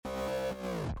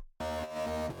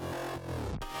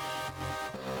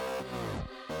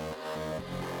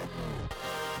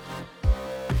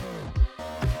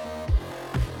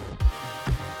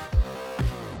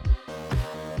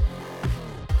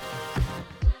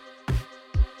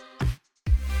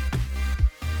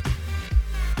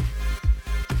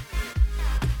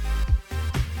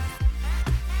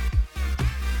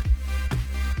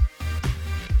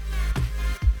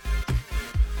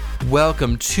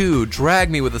welcome to Drag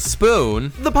Me With a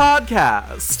Spoon, The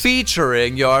podcast.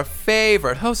 featuring your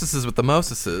favorite hostesses with the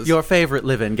mostesses, Your favorite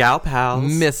live-in gal pals.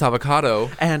 Miss Avocado.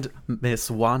 And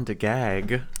Miss Wanda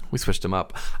Gag. We switched them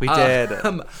up. We did.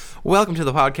 Welcome to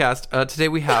the podcast. Today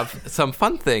we have some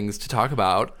fun things to talk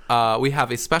about. We have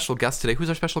a special guest today. Who's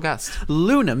our special guest?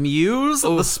 Luna Muse,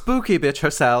 the spooky bitch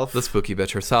herself. The spooky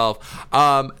bitch herself.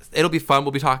 It'll be fun.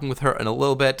 We'll be talking with her in a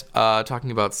little bit,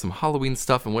 talking about some Halloween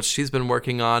stuff and what she's been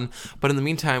working on. But in the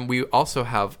meantime, we also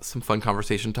have some fun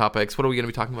conversation topics. What are we going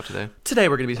to be talking about today? Today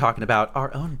we're going to be talking about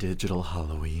our own digital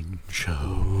Halloween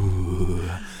show.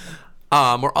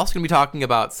 We're also going to be talking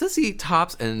about Sissy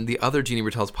Tops and the other Jeannie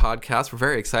Retells podcast. We're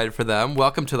very excited for them.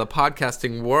 Welcome to the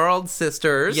podcasting world,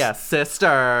 sisters. Yes,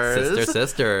 sisters.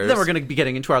 Sisters. Then we're going to be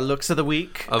getting into our looks of the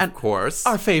week. Of course.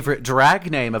 Our favorite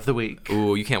drag name of the week.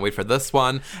 Ooh, you can't wait for this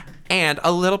one. And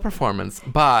a little performance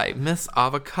by Miss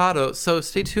Avocado. So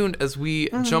stay tuned as we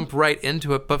jump right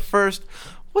into it. But first,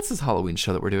 what's this Halloween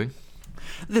show that we're doing?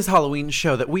 This Halloween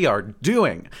show that we are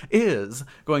doing is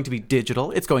going to be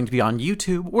digital. It's going to be on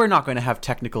YouTube. We're not going to have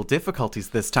technical difficulties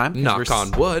this time. Knock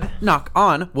on wood. Knock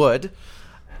on wood.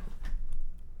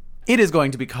 It is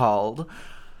going to be called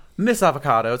Miss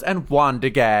Avocado's and Wanda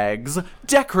Gag's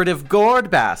Decorative Gourd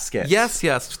Basket.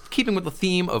 Yes. Keeping with the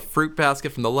theme of Fruit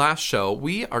Basket from the last show,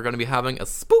 we are going to be having a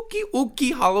spooky,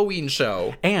 ooky Halloween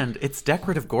show. And it's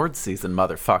decorative gourd season,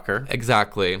 motherfucker.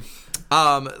 Exactly.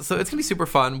 So it's going to be super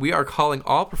fun. We are calling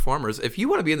all performers. If you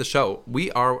want to be in the show, we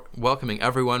are welcoming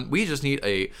everyone. We just need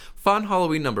a fun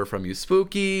Halloween number from you.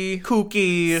 Spooky,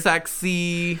 Kooky,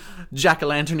 sexy,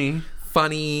 jack-o'-lantern-y,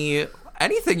 funny,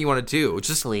 anything you want to do.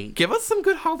 Just Sweet. give us some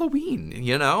good Halloween,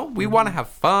 you know? We want to have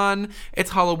fun.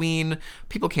 It's Halloween.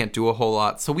 People can't do a whole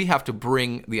lot, so we have to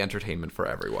bring the entertainment for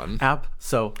everyone.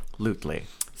 Absolutely.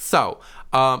 So,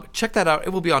 check that out. It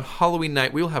will be on Halloween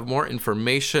night. We will have more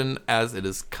information as it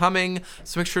is coming.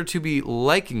 So make sure to be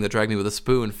liking the Drag Me With a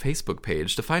Spoon Facebook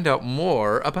page to find out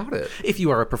more about it. If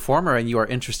you are a performer and you are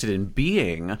interested in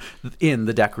being in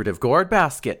the Decorative Gourd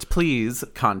Basket, please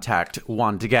contact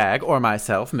Wanda Gag or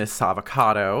myself, Miss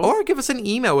Avocado. Or give us an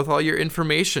email with all your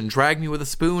information,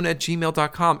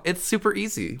 dragmewithaspoon@gmail.com. It's super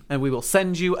easy. And we will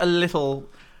send you a little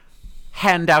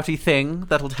handouty thing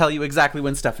that'll tell you exactly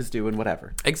when stuff is due and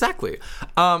whatever. Exactly.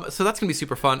 So that's going to be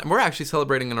super fun. And we're actually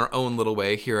celebrating in our own little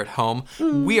way here at home.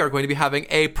 We are going to be having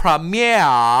a premiere.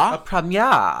 A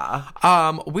premiere.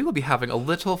 We will be having a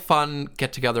little fun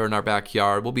get-together in our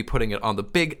backyard. We'll be putting it on the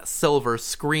big silver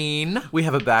screen. We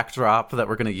have a backdrop that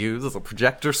we're going to use as a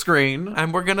projector screen.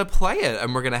 And we're going to play it.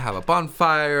 And we're going to have a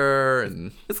bonfire.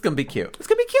 And It's going to be cute. it's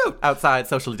going to be cute. Outside,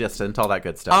 socially distant, all that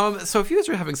good stuff. So if you guys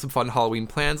are having some fun Halloween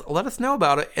plans, let us know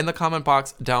about it in the comment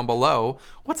box down below.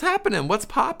 What's happening? What's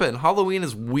popping? Halloween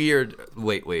is weird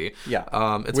lately. Yeah.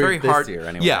 It's Weird very this hard. year,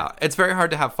 anyway. Yeah, it's very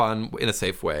hard to have fun in a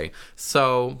safe way.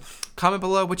 So comment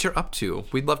below what you're up to.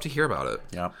 We'd love to hear about it.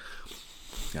 Yep.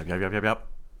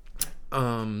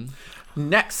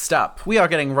 Next up, we are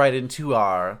getting right into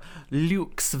our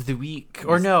looks of the week.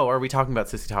 Or no, are we talking about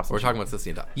Sissy Tops? We're talking about Sissy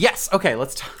and Dot. Yes, okay,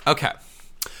 let's talk. Okay.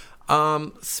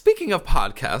 Speaking of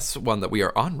podcasts, one that we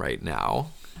are on right now,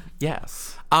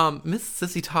 Yes. Miss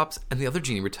Sissy Tops and the other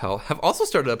Jeannie Retel have also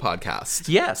started a podcast.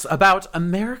 Yes, about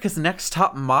America's Next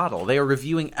Top Model. They are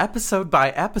reviewing episode by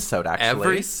episode, actually.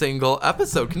 Every single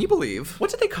episode. Can you believe?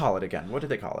 What did they call it again? What did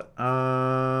they call it?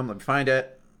 Let me find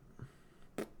it.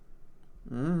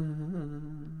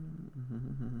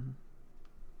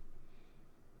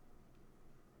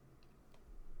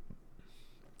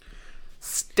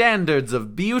 Standards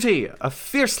of Beauty, a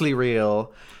fiercely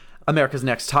real America's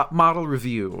Next Top Model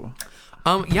review.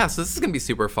 So this is going to be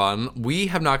super fun. We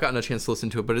have not gotten a chance to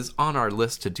listen to it, but it's on our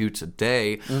list to do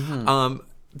today.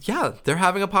 Yeah, they're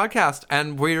having a podcast,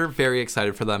 and we're very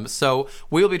excited for them. So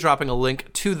we'll be dropping a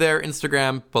link to their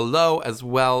Instagram below, as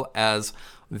well as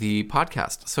the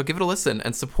podcast. So give it a listen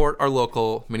and support our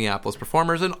local Minneapolis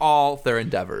performers in all their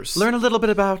endeavors. Learn a little bit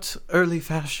about early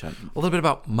fashion. a little bit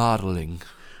about modeling.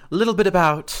 A little bit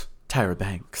about Tyra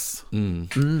Banks.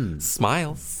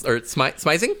 Smiles. Or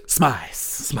smizing? Smize.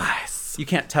 Smize. You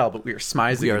can't tell, but we are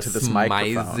smizing We are into this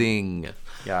microphone. smizing.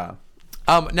 Yeah.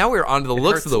 Now we're on to the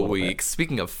looks hurts of a the little week. bit.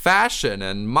 Speaking of fashion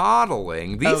and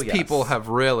modeling, these yes. people have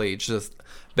really just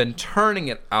been turning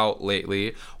it out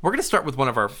lately. We're going to start with one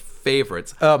of our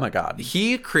favorites. Oh my God.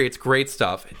 He creates great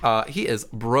stuff. He is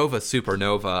Brova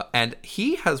Supernova, and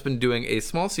he has been doing a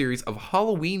small series of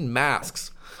Halloween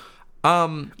masks.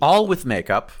 All with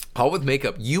makeup. All with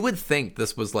makeup. You would think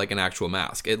this was like an actual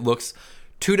mask. It looks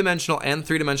 2-dimensional and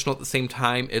 3-dimensional at the same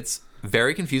time. It's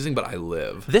very confusing, but I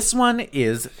live. This one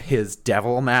is his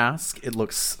devil mask. It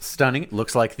looks stunning. It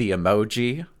looks like the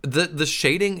emoji. The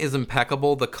shading is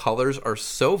impeccable. The colors are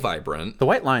so vibrant. The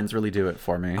white lines really do it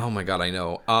for me. Oh my god, I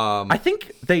know. I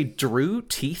think they drew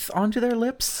teeth onto their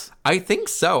lips. I think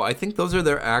so. I think those are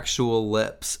their actual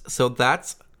lips. So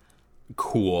that's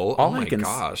cool. Oh my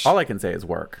gosh. All I can say is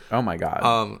work. Oh my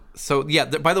god. So yeah,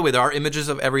 by the way, there are images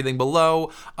of everything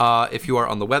below. If you are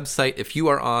on the website, if you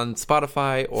are on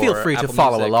Spotify or Feel free Apple to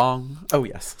follow Music, along. Oh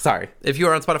yes, sorry. If you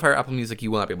are on Spotify or Apple Music,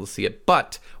 you will not be able to see it,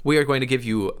 but we are going to give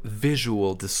you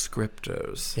visual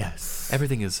descriptors. Yes.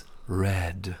 Everything is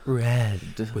red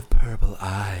Red with purple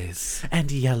eyes, and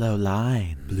yellow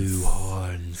lines, blue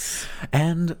horns,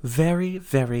 and very,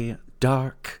 very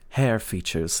dark hair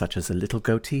features such as a little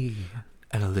goatee.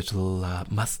 and a little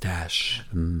mustache.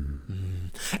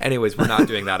 Anyways, we're not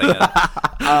doing that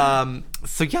again.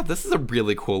 So yeah, this is a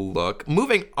really cool look.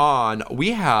 Moving on,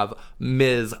 we have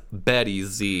Ms. Betty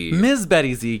Z. Ms.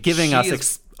 Betty Z giving She us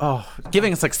is-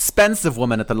 giving us expensive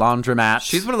woman at the laundromat.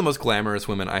 She's one of the most glamorous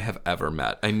women I have ever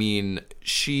met. I mean,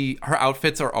 her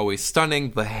outfits are always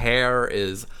stunning. The hair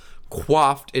is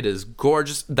coiffed. It is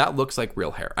gorgeous. That looks like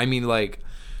real hair. I mean, like,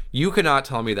 you cannot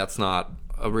tell me that's not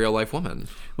a real life woman.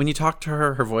 When you talk to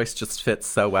her, her voice just fits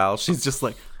so well. She's just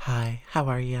like, "Hi, how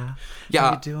are ya? Yeah.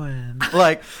 How you doing?"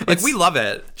 Like We love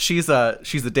it. She's a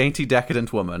dainty,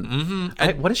 decadent woman.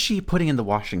 Mm-hmm. What is she putting in the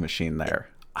washing machine there?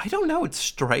 I don't know. It's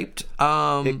striped.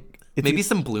 Maybe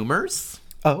some bloomers.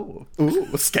 Oh,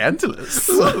 ooh, scandalous.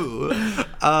 Ooh.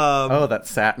 Oh, that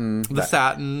satin. The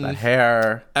satin. That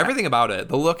hair. Everything about it.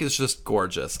 The look is just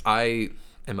gorgeous. I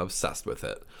am obsessed with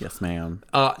it. Yes, ma'am.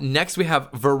 Next, we have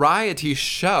Variety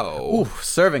Show. Ooh,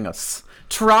 serving us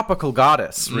tropical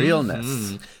goddess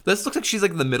realness. This looks like she's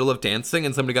like in the middle of dancing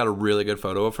and somebody got a really good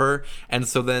photo of her. And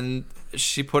so then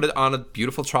she put it on a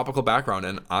beautiful tropical background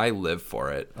and I live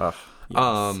for it. Yes.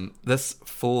 This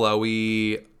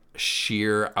flowy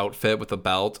sheer outfit with a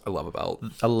belt. I love a belt.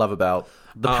 I love about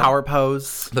the power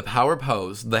pose. The power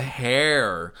pose, the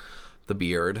hair, the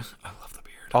beard. I love the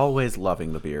beard. Always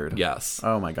loving the beard. Yes.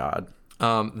 Oh my god.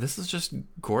 This is just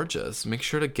gorgeous. Make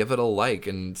sure to give it a like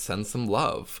and send some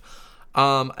love.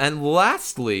 And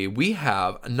lastly, we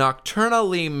have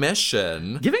Nocturnally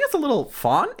Mission. Giving us a little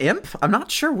fawn imp. I'm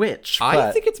not sure which. I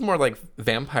but- think it's more like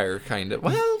vampire kind of.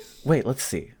 Well, Wait, let's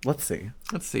see. Let's see.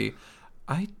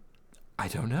 I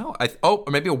don't know. Or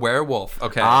maybe a werewolf.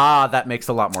 Okay. Ah, that makes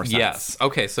a lot more sense. Yes.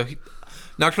 Okay. So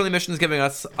Nocturnally Mission is giving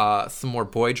us some more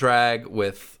boy drag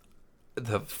with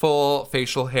the full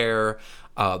facial hair,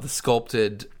 the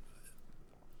sculpted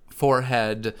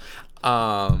forehead,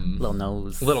 Little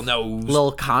nose.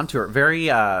 Little contour. Very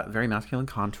very masculine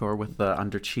contour with the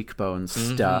under cheekbone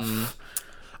stuff.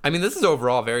 I mean, this is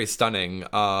overall very stunning.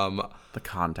 The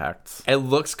contacts. It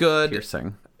looks good.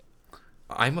 Piercing.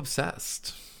 I'm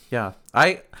obsessed. Yeah.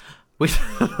 We're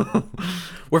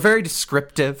very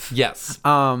descriptive. Yes.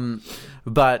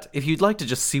 But if you'd like to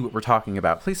just see what we're talking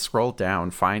about, please scroll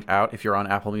down, find out if you're on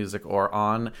Apple Music or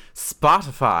on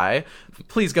Spotify.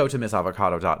 Please go to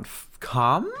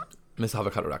missavocado.com.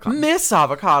 MissAvocado.com.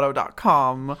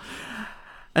 Missavocado.com.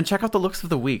 And check out the looks of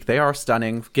the week. They are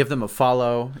stunning. Give them a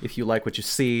follow if you like what you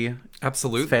see.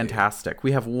 Absolutely. It's fantastic.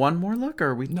 We have one more look,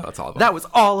 or we? No, that's all of them. That was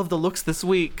all of the looks this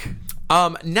week.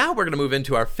 Now we're going to move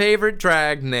into our favorite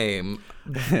drag name.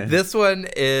 This one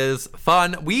is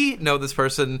fun. We know this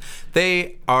person.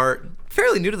 They are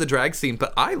fairly new to the drag scene,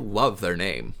 but I love their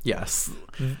name. Yes.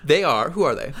 They are, who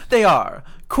are they? They are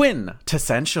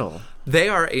Quintessential. They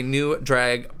are a new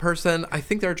drag person. I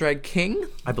think they're a drag king.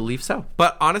 I believe so.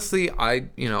 But honestly, I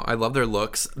love their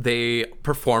looks. They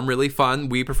perform really fun.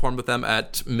 We performed with them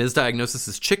at Ms.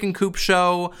 Diagnosis's Chicken Coop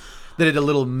show. They did a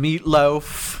little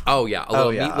meatloaf. Oh yeah, a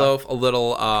little yeah. meatloaf, a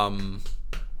little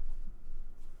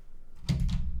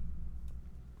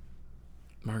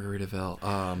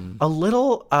Margaritaville. A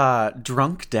little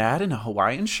drunk dad in a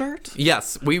Hawaiian shirt.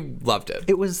 Yes, we loved it.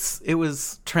 It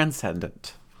was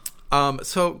transcendent.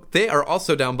 So they are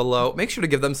also down below. Make sure to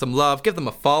give them some love. Give them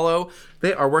a follow.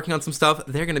 They are working on some stuff.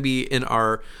 They're going to be in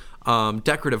our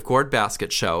decorative gourd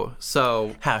basket show.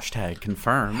 So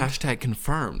 #confirmed.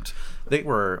 #confirmed. They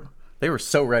were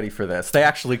so ready for this. They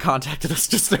actually contacted us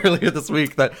just earlier this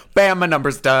week that, bam, my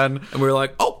number's done. And we were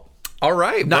like, oh, all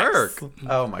right, Nice. work.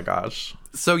 Oh my gosh.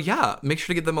 So yeah, make sure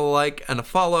to give them a like and a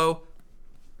follow.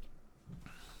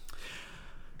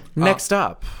 Next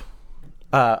up.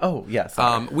 Yes.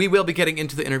 We will be getting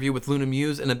into the interview with Luna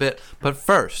Muse in a bit. But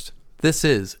first, this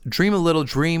is Dream a Little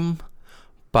Dream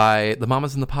by the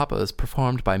Mamas and the Papas,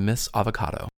 performed by Miss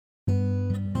Avocado.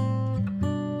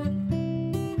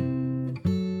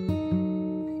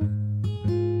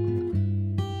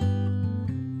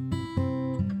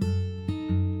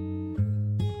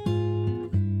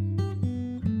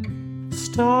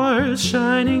 stars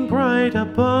shining bright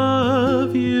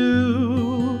above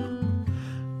you.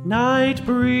 Night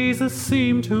breezes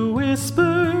seem to whisper,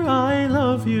 I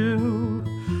love you.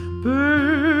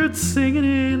 Birds singing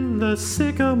in the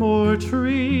sycamore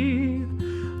tree.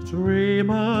 Dream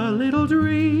a little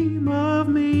dream of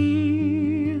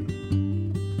me.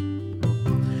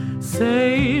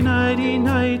 Say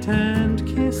nighty-night and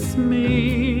kiss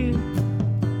me.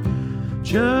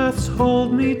 Just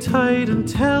hold me tight and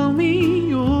tell me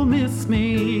you'll miss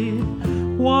me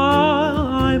while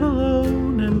I'm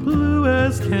alone and blue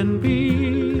as can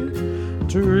be.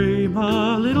 Dream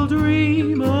a little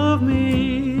dream of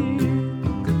me.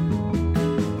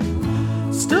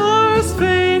 Stars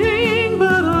fading,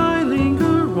 but I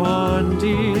linger on,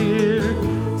 dear,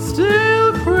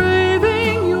 still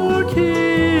craving your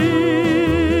kiss.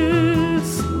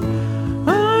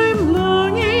 I'm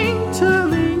longing to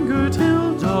linger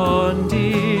till dawn,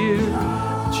 dear,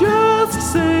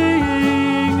 just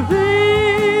saying this.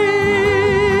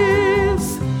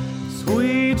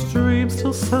 Sweet dreams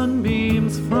till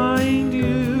sunbeams find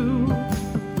you.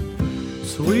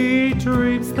 Sweet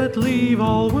dreams that leave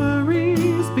all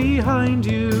worries behind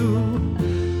you.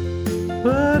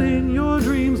 But in your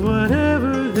dreams,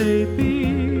 whatever they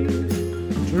be,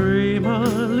 dream a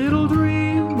little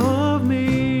dream of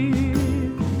me.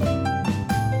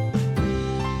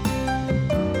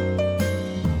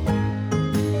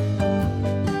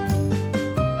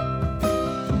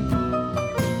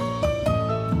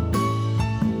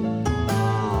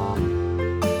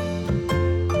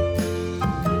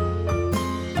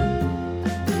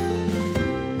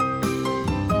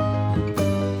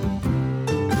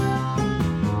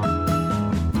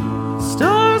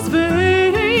 Stars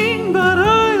fading, but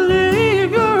I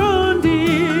linger on,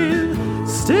 dear,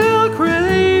 still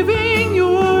craving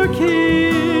your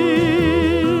kiss.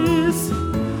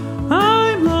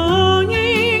 I'm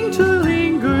longing to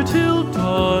linger till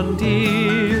dawn,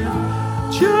 dear,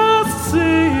 just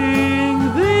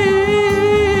saying this.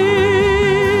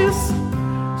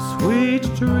 Sweet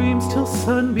dreams till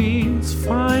sunbeams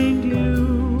find you.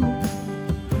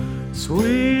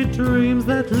 Sweet dreams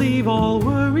that leave all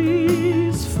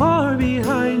worries far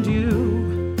behind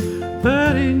you.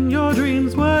 But in your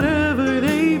dreams, whatever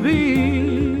they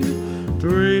be,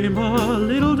 dream a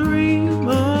little dream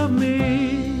of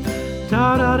me.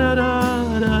 Da da da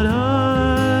da da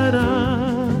da da.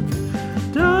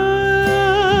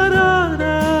 Da da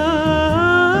da.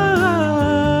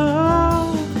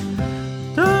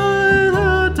 Da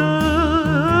da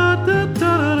da da da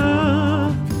da.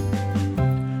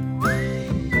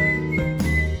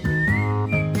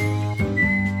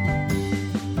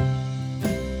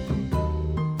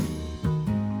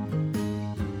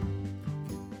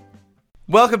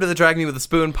 Welcome to the Drag Me with a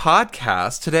Spoon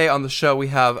podcast. Today on the show, we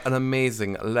have an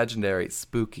amazing, legendary,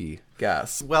 spooky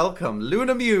guest. Welcome,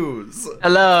 Luna Muse.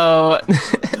 Hello.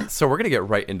 So we're going to get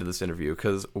right into this interview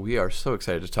because we are so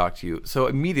excited to talk to you. So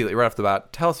immediately, right off the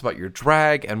bat, tell us about your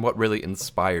drag and what really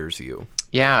inspires you.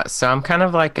 Yeah, so I'm kind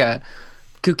of like a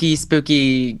kooky,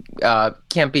 spooky,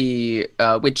 campy,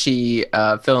 witchy,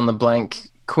 fill-in-the-blank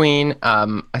queen.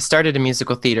 I started in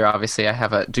musical theater. Obviously, I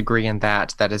have a degree in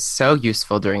that is so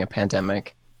useful during a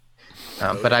pandemic.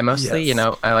 But I mostly,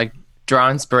 Yes. I like draw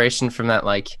inspiration from that,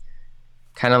 like,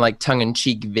 kind of like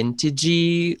tongue-in-cheek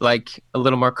vintagey, like a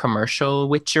little more commercial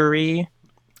witchery.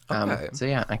 Okay. So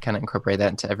yeah, I kind of incorporate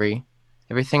that into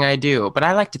everything I do. But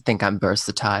I like to think I'm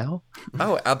versatile.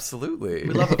 Oh, absolutely.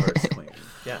 We love a verse queen.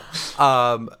 Yeah.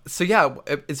 So yeah,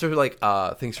 is there like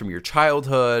things from your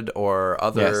childhood or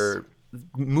other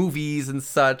movies and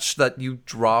such that you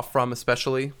draw from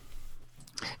especially?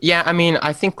 Yeah, I mean,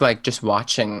 I think like just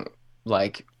watching,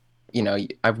 like,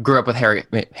 I grew up with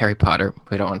Harry Potter.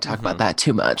 We don't want to talk about that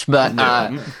too much, but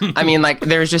I mean, like,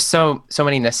 there's just so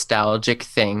many nostalgic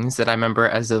things that I remember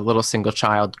as a little single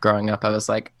child growing up. I was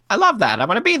like, I love that. I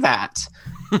want to be that.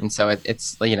 And so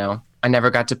it's I never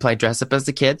got to play dress up as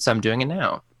a kid, so I'm doing it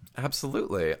now.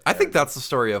 Absolutely. I think that's the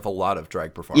story of a lot of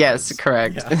drag performers. Yes,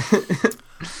 correct.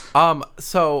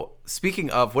 So speaking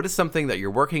of, what is something that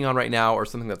you're working on right now or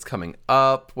something that's coming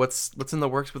up? What's in the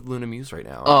works with Luna Muse right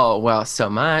now? Oh, well, so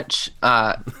much.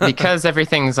 Because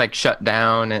everything's like shut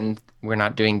down and we're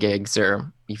not doing gigs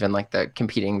or even like the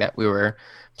competing that we were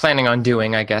planning on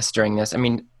doing, I guess, during this. I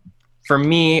mean, for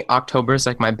me, October is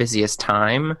like my busiest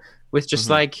time with just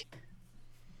like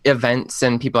events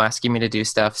and people asking me to do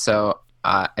stuff. So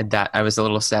that I was a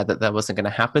little sad that wasn't going to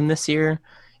happen this year.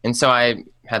 And so I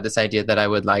had this idea that I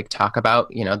would like talk about,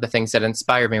 the things that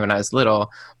inspired me when I was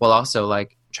little, while also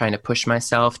like trying to push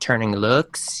myself, turning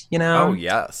looks, Oh,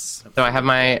 yes. So I have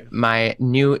my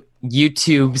new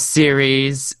YouTube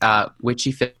series,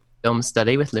 Witchy film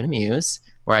study with Luna Muse,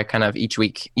 where I kind of each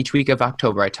week of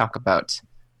October I talk about,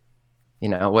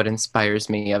 what inspires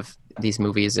me of these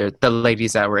movies or the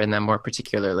ladies that were in them more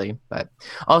particularly. But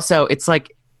also, it's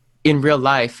like in real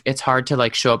life, it's hard to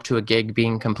like show up to a gig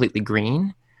being completely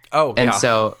green. Oh, and yeah.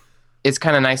 so it's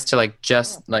kind of nice to like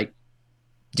just like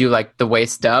do like the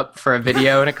waist up for a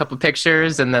video and a couple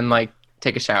pictures, and then like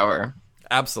take a shower.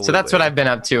 Absolutely. So that's what I've been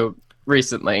up to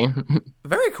recently.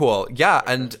 Very cool. Yeah,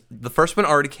 and the first one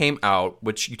already came out,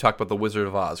 which you talked about, The Wizard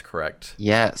of Oz, correct?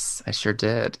 Yes, I sure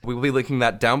did. We will be linking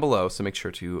that down below, so make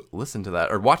sure to listen to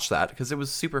that or watch that because it was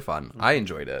super fun. I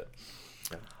enjoyed it.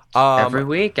 Every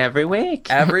week. Every week.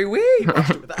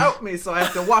 Without me, so I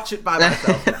have to watch it by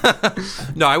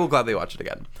myself. No, I will gladly watch it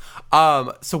again.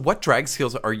 So what drag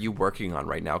skills are you working on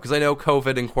right now? Because I know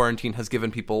COVID and quarantine has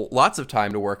given people lots of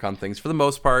time to work on things for the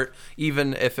most part,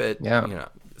 even if it,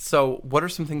 So what are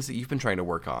some things that you've been trying to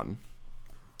work on?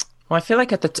 Well, I feel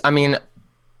like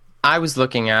I was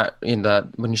looking at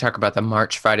when you talk about the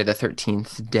Friday the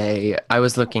 13th day, I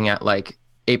was looking at like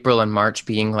April and March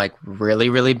being like really,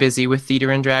 really busy with theater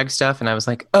and drag stuff. And I was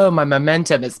like, oh, my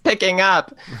momentum is picking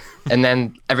up. And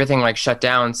then everything like shut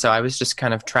down. So I was just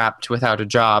kind of trapped without a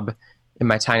job in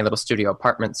my tiny little studio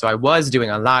apartment. So I was doing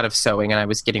a lot of sewing and I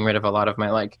was getting rid of a lot of my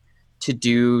like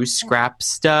to-do scrap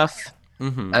stuff.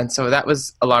 Mm-hmm. And so that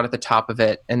was a lot at the top of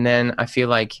it. And then I feel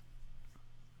like,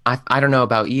 I don't know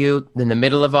about you, in the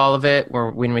middle of all of it,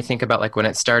 or when we think about like when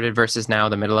it started versus now,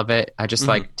 the middle of it, I just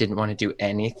like didn't want to do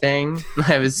anything.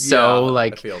 I was so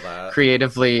like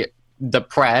creatively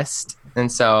depressed.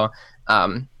 And so,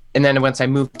 and then once I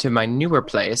moved to my newer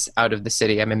place out of the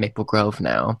city, I'm in Maple Grove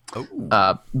now.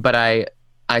 But I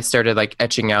started like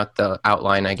etching out the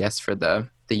outline, I guess, for the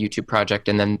YouTube project.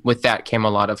 And then with that came a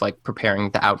lot of like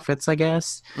preparing the outfits, I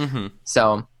guess. Mm-hmm.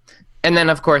 So, and then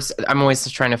of course, I'm always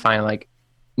just trying to find like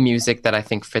music that I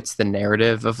think fits the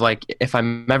narrative of like, if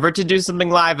I'm ever to do something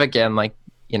live again, like,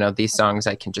 these songs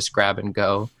I can just grab and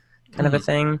go kind of a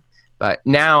thing. But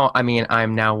now, I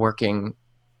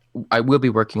will be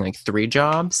working like 3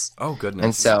 jobs. Oh, goodness.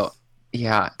 And so,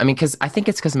 yeah, because I think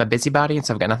it's because I'm a busybody and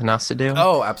so I've got nothing else to do.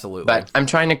 Oh, absolutely. But I'm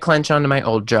trying to clench onto my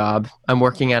old job. I'm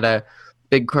working at a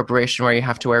big corporation where you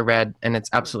have to wear red and it's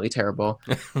absolutely terrible.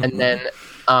 And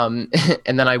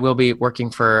then I will be working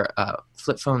for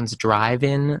Flip Phone's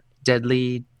Drive-In,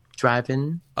 Deadly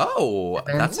Drive-In. Oh,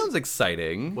 that sounds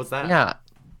exciting. What's that? Yeah.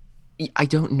 I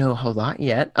don't know a whole lot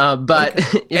yet, but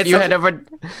if you head over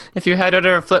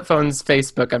to Flip Phone's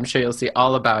Facebook, I'm sure you'll see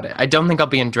all about it. I don't think I'll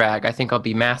be in drag. I think I'll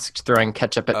be masked throwing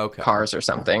ketchup at cars or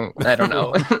something. I don't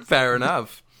know. Fair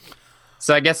enough.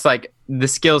 So I guess like the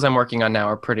skills I'm working on now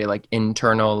are pretty like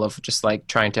internal of just like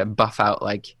trying to buff out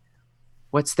like,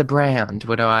 what's the brand?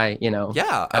 What do I,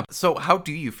 Yeah. So how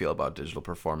do you feel about digital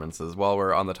performances while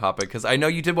we're on the topic? Because I know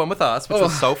you did one with us, which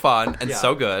was so fun and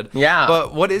so good. Yeah.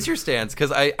 But what is your stance?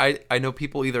 Because I know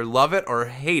people either love it or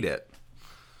hate it.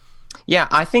 Yeah,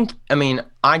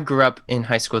 I grew up in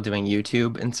high school doing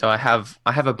YouTube. And so I have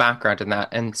a background in that.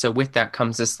 And so with that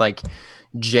comes this like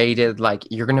jaded, like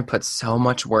you're going to put so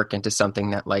much work into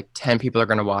something that like 10 people are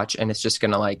going to watch and it's just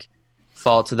going to like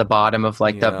fall to the bottom of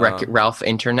like the Wreck-It Ralph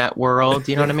internet world.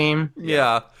 You know what I mean?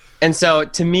 Yeah. And so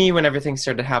to me, when everything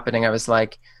started happening, I was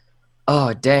like,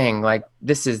 oh, dang, like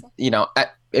this is,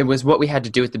 it was what we had to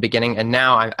do at the beginning. And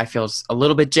now I feel a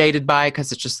little bit jaded by it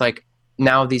because it's just like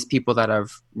now these people that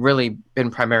have really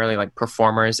been primarily like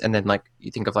performers and then like you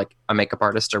think of like a makeup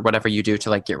artist or whatever you do to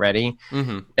like get ready.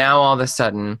 Mm-hmm. Now all of a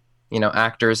sudden,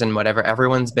 actors and whatever,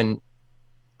 everyone's been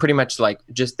pretty much like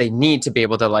just they need to be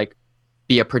able to like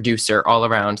be a producer all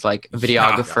around, like a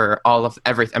videographer, all of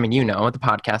everything. The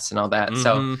podcasts and all that. Mm-hmm.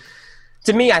 So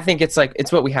to me, I think it's like,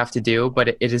 it's what we have to do,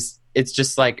 but it's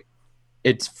just like,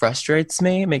 it frustrates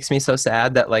me. It makes me so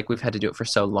sad that like we've had to do it for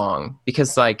so long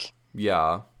because like,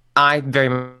 I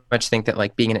very much think that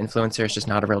like being an influencer is just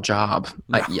not a real job.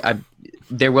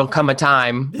 There will come a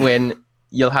time when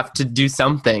you'll have to do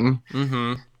something.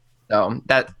 Mm-hmm. So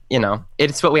that,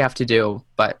 it's what we have to do,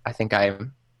 but I think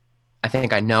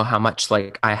I know how much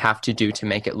like I have to do to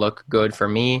make it look good for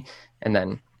me. And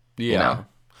then, it's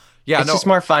just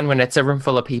more fun when it's a room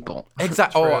full of people.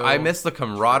 Exactly. Oh, I miss the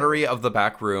camaraderie of the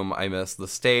back room. I miss the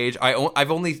stage.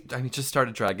 I've only just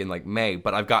started drag in like May,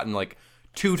 but I've gotten like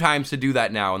 2 times to do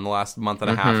that now in the last month and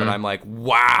a half. And I'm like,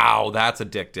 wow, that's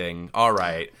addicting. All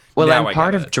right. Well, and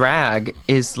part of drag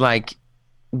is like,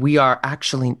 we are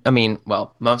actually, a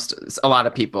lot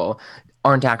of people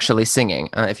aren't actually singing.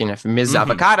 If Ms.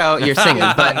 Avocado, you're singing,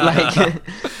 but like,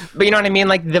 but you know what I mean?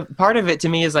 Like the part of it to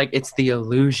me is like, it's the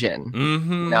illusion.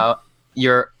 Mm-hmm.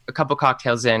 You're a couple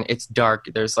cocktails in, it's dark,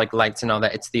 there's like lights and all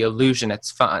that. It's the illusion,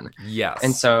 it's fun. Yes.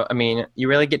 And so, I mean, you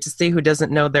really get to see who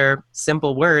doesn't know their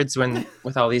simple words when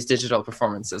with all these digital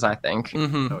performances, I think.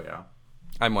 Mm-hmm. Oh yeah.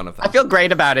 I'm one of them. I feel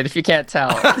great about it if you can't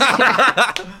tell.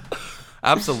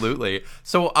 Absolutely.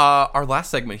 So our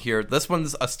last segment here, this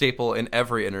one's a staple in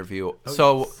every interview.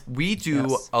 So we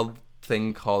do a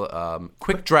thing called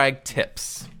quick drag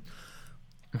tips.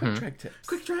 Quick drag tips.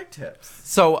 Quick drag tips.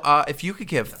 So if you could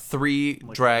give 3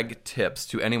 drag tips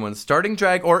to anyone starting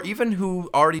drag or even who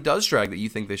already does drag that you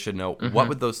think they should know, what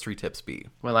would those 3 tips be?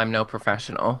 Well, I'm no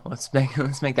professional. Let's make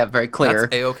that very clear.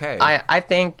 That's A-okay. I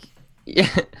think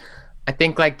I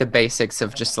think like the basics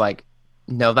of just like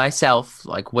know thyself,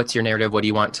 like what's your narrative, what do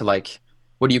you want to like,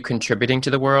 what are you contributing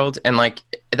to the world? And like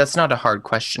that's not a hard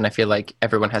question. I feel like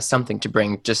everyone has something to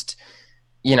bring. Just,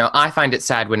 you know, I find it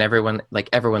sad when everyone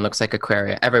looks like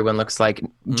Aquaria, everyone looks like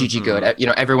Gigi Good, you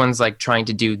know, everyone's like trying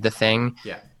to do the thing.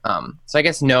 Yeah. So I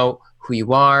guess know who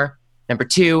you are. Number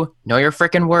 2, know your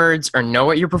freaking words or know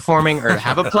what you're performing or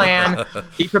have a plan.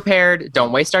 Be prepared.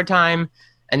 Don't waste our time.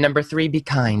 And number 3, be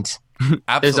kind.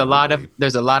 There's a lot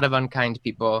of unkind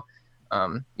people.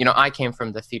 You know, I came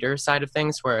from the theater side of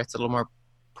things where it's a little more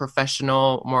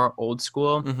professional, more old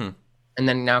school. And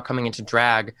then now coming into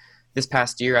drag this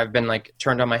past year, I've been like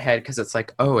turned on my head because it's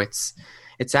like, oh, it's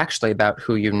actually about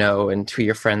who you know and who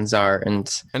your friends are.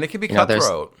 And it can be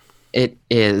cutthroat. It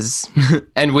is.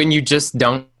 And when you just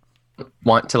don't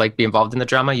want to like be involved in the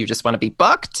drama, you just want to be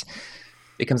bucked, it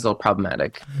becomes a little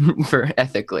problematic for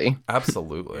ethically.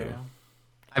 Absolutely.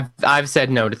 I've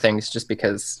said no to things just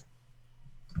because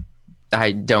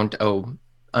I don't owe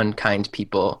unkind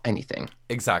people anything.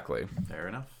 Exactly. Fair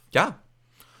enough. Yeah.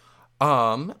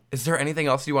 Is there anything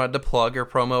else you wanted to plug or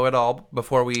promo at all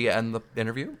before we end the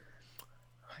interview?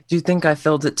 I do think I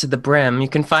filled it to the brim. You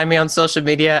can find me on social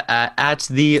media at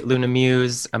the Luna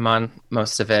Muse. I'm on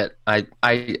most of it. I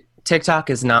TikTok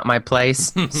is not my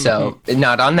place, so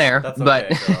not on there, That's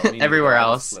but okay, everywhere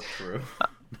else. Slip through.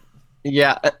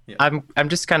 Yeah, I'm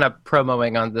just kind of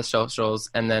promoting on the socials,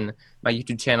 and then my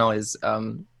YouTube channel is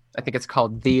I think it's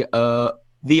called the O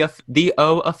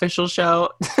Official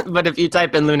Show. But if you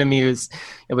type in Luna Muse,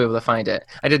 you'll be able to find it.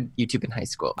 I did YouTube in high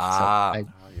school, so I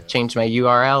changed my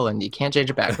URL, and you can't change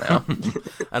it back now.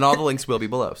 And all the links will be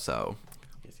below, so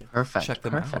Perfect. check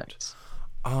them out.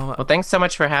 Well, thanks so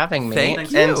much for having me.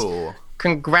 Thank you. And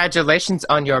congratulations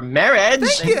on your marriage.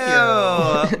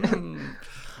 Thank you.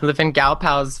 Live in gal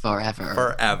pals forever.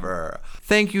 Forever.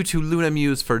 Thank you to Luna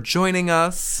Muse for joining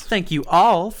us. Thank you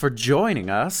all for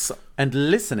joining us and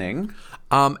listening.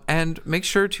 And make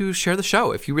sure to share the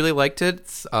show. If you really liked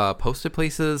it, post it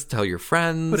places, tell your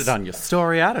friends. Put it on your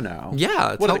story. I don't know.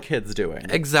 Yeah. What are the kids doing?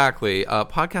 Exactly.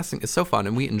 Podcasting is so fun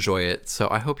and we enjoy it. So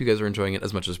I hope you guys are enjoying it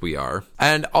as much as we are.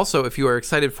 And also, if you are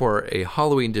excited for a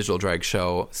Halloween digital drag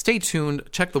show, stay tuned.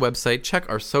 Check the website. Check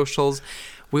our socials.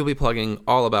 We'll be plugging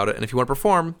all about it. And if you want to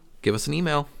perform, give us an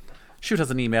email. Shoot us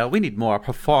an email. We need more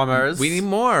performers. We need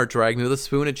more.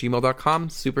 dragmewithaspoon@gmail.com.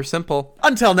 Super simple.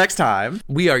 Until next time,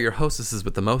 we are your hostesses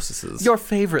with the mostesses. your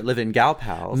favorite live-in gal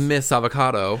pals. Miss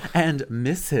Avocado. And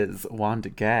Mrs. Wanda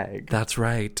Gag. That's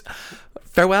right.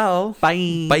 Farewell.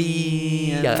 Bye. Bye.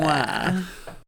 Mwah.